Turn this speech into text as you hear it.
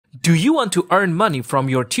Do you want to earn money from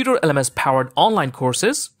your Tutor LMS powered online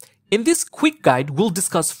courses? In this quick guide, we'll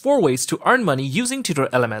discuss 4 ways to earn money using Tutor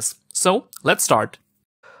LMS. So let's start.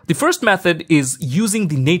 The first method is using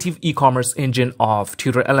the native e-commerce engine of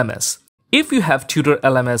Tutor LMS. If you have Tutor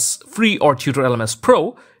LMS Free or Tutor LMS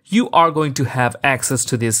Pro, you are going to have access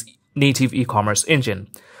to this native e-commerce engine.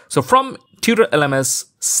 So from Tutor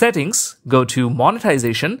LMS settings, go to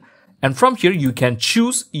monetization, and from here you can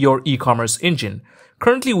choose your e-commerce engine.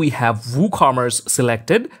 Currently we have WooCommerce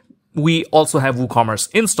selected. We also have WooCommerce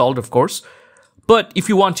installed, of course. But if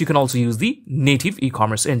you want, you can also use the native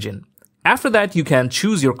e-commerce engine. After that, you can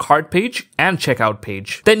choose your cart page and checkout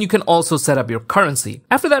page. Then you can also set up your currency.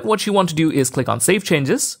 After that, what you want to do is click on Save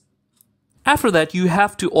Changes. After that, you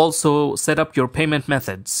have to also set up your payment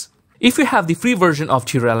methods. If you have the free version of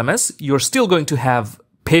Tutor LMS, you're still going to have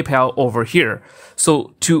PayPal over here.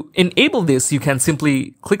 So to enable this, you can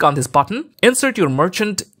simply click on this button, insert your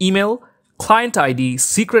merchant email, client ID,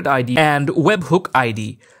 secret ID, and webhook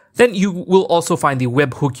ID. Then you will also find the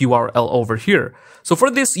webhook URL over here. So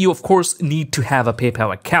for this, you of course need to have a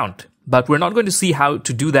PayPal account, but we're not going to see how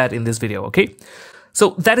to do that in this video, okay?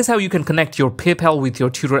 So that is how you can connect your PayPal with your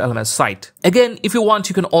Tutor LMS site. Again, if you want,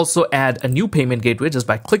 you can also add a new payment gateway just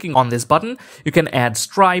by clicking on this button. You can add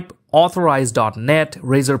Stripe, Authorize.net,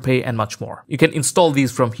 Razorpay, and much more. You can install these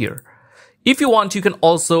from here. If you want, you can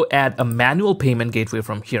also add a manual payment gateway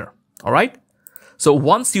from here. All right. So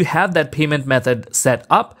once you have that payment method set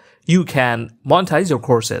up, you can monetize your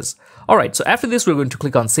courses. All right. So after this, we're going to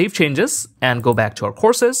click on Save Changes and go back to our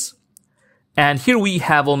courses. And here we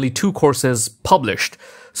have only 2 courses published.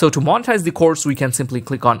 So to monetize the course, we can simply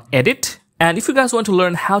click on Edit. And if you guys want to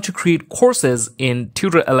learn how to create courses in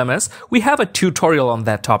Tutor LMS, we have a tutorial on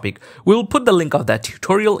that topic. We'll put the link of that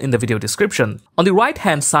tutorial in the video description. On the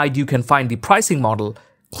right-hand side, you can find the pricing model.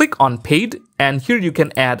 Click on Paid, and here you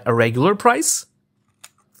can add a regular price.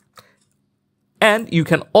 And you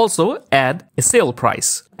can also add a sale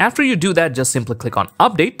price. After you do that, just simply click on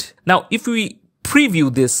Update. Now, if we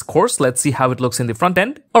preview this course, let's see how it looks in the front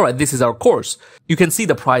end. All right, this is our course. You can see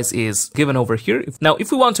the price is given over here. Now,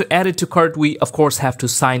 if we want to add it to cart, we of course have to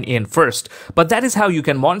sign in first. But that is how you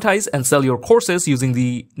can monetize and sell your courses using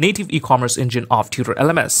the native e-commerce engine of Tutor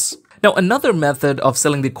LMS. Now, another method of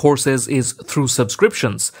selling the courses is through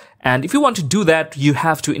subscriptions. And if you want to do that, you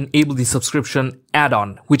have to enable the subscription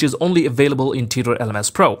add-on, which is only available in Tutor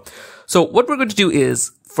LMS Pro. So what we're going to do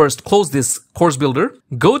is first close this course builder,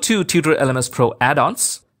 go to Tutor LMS Pro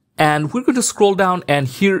add-ons, and we're going to scroll down, and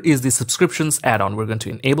here is the subscriptions add-on. We're going to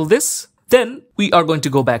enable this. Then we are going to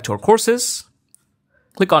go back to our courses,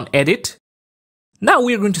 click on Edit. Now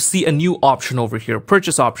we are going to see a new option over here,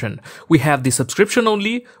 purchase option. We have the subscription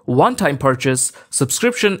only, one-time purchase,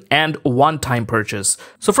 subscription, and one-time purchase.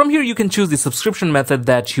 So from here, you can choose the subscription method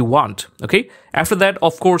that you want, okay? After that,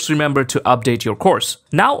 of course, remember to update your course.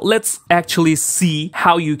 Now let's actually see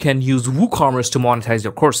how you can use WooCommerce to monetize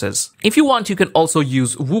your courses. If you want, you can also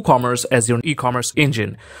use WooCommerce as your e-commerce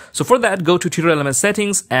engine. So for that, go to Tutor LMS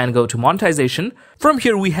settings and go to monetization. From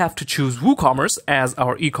here, we have to choose WooCommerce as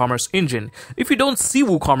our e-commerce engine. If you don't see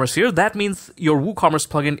WooCommerce here, that means your WooCommerce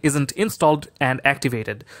plugin isn't installed and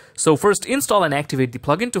activated. So first install and activate the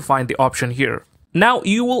plugin to find the option here. Now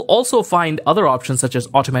you will also find other options such as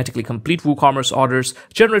automatically complete WooCommerce orders,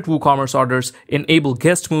 generate WooCommerce orders, enable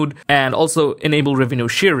guest mode, and also enable revenue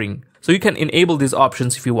sharing. So you can enable these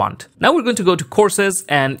options if you want. Now we're going to go to courses,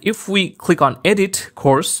 and if we click on edit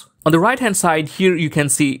course, on the right hand side here you can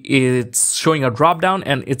see it's showing a drop down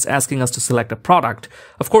and it's asking us to select a product.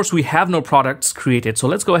 Of course we have no products created, so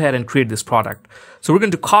let's go ahead and create this product. So we're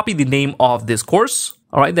going to copy the name of this course.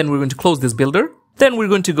 All right, then we're going to close this builder. Then we're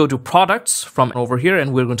going to go to products from over here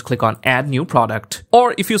and we're going to click on add new product.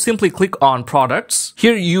 Or if you simply click on products,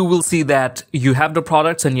 here you will see that you have the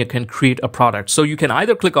products and you can create a product. So you can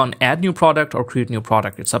either click on add new product or create new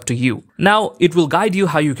product. It's up to you. Now it will guide you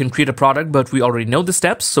how you can create a product, but we already know the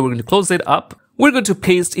steps. So we're going to close it up. We're going to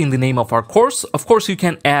paste in the name of our course. Of course, you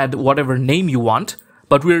can add whatever name you want,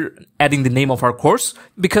 but we're adding the name of our course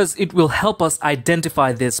because it will help us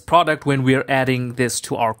identify this product when we're adding this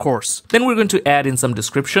to our course. Then we're going to add in some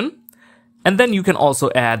description. And then you can also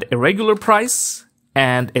add a regular price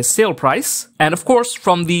and a sale price. And of course,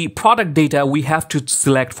 from the product data, we have to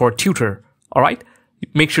select for tutor. All right.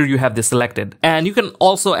 Make sure you have this selected. And you can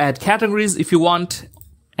also add categories if you want.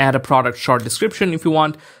 Add a product short description if you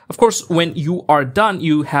want. Of course, when you are done,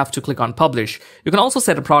 you have to click on publish. You can also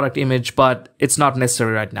set a product image, but it's not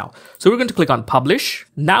necessary right now. So we're going to click on publish.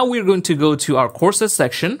 Now we're going to go to our courses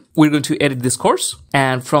section. We're going to edit this course.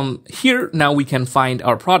 And from here, now we can find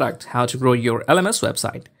our product, how to grow your LMS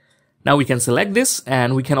website. Now we can select this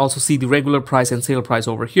and we can also see the regular price and sale price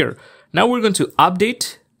over here. Now we're going to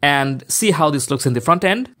update and see how this looks in the front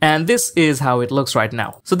end. And this is how it looks right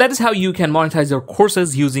now. So that is how you can monetize your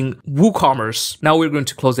courses using WooCommerce. Now we're going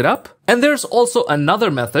to close it up. And there's also another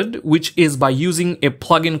method, which is by using a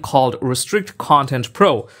plugin called Restrict Content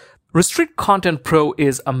Pro. Restrict Content Pro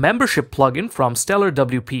is a membership plugin from Stellar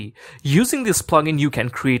WP. Using this plugin, you can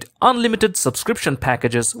create unlimited subscription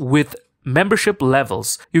packages with membership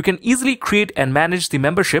levels. You can easily create and manage the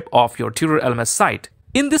membership of your Tutor LMS site.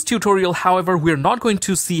 In this tutorial, however, we're not going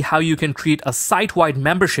to see how you can create a site-wide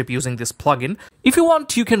membership using this plugin. If you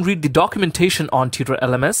want, you can read the documentation on Tutor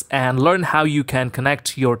LMS and learn how you can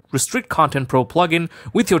connect your Restrict Content Pro plugin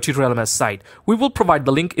with your Tutor LMS site. We will provide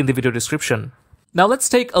the link in the video description. Now let's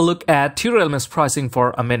take a look at Tutor LMS pricing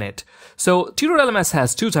for a minute. So Tutor LMS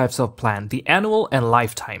has two types of plan, the annual and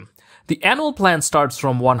lifetime. The annual plan starts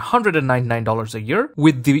from $199 a year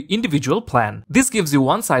with the individual plan. This gives you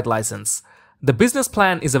one site license. The business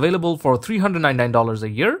plan is available for $399 a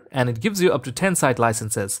year and it gives you up to 10 site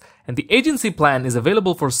licenses. And the agency plan is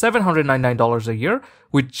available for $799 a year,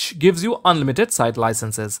 which gives you unlimited site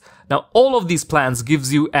licenses. Now, all of these plans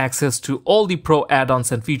gives you access to all the pro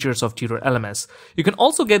add-ons and features of Tutor LMS. You can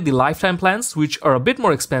also get the lifetime plans, which are a bit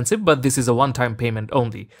more expensive, but this is a one-time payment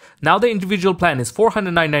only. Now, the individual plan is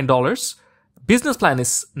 $499. Business plan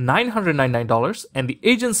is $999 and the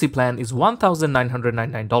agency plan is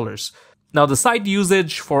 $1,999. Now the site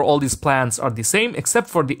usage for all these plans are the same except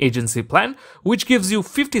for the agency plan, which gives you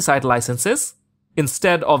 50 site licenses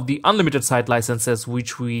instead of the unlimited site licenses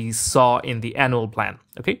which we saw in the annual plan,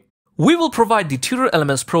 okay? We will provide the Tutor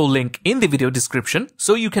LMS Pro link in the video description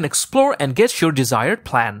so you can explore and get your desired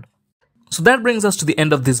plan. So that brings us to the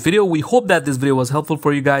end of this video. We hope that this video was helpful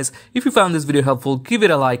for you guys. If you found this video helpful, give it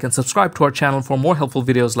a like and subscribe to our channel for more helpful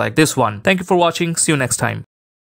videos like this one. Thank you for watching. See you next time.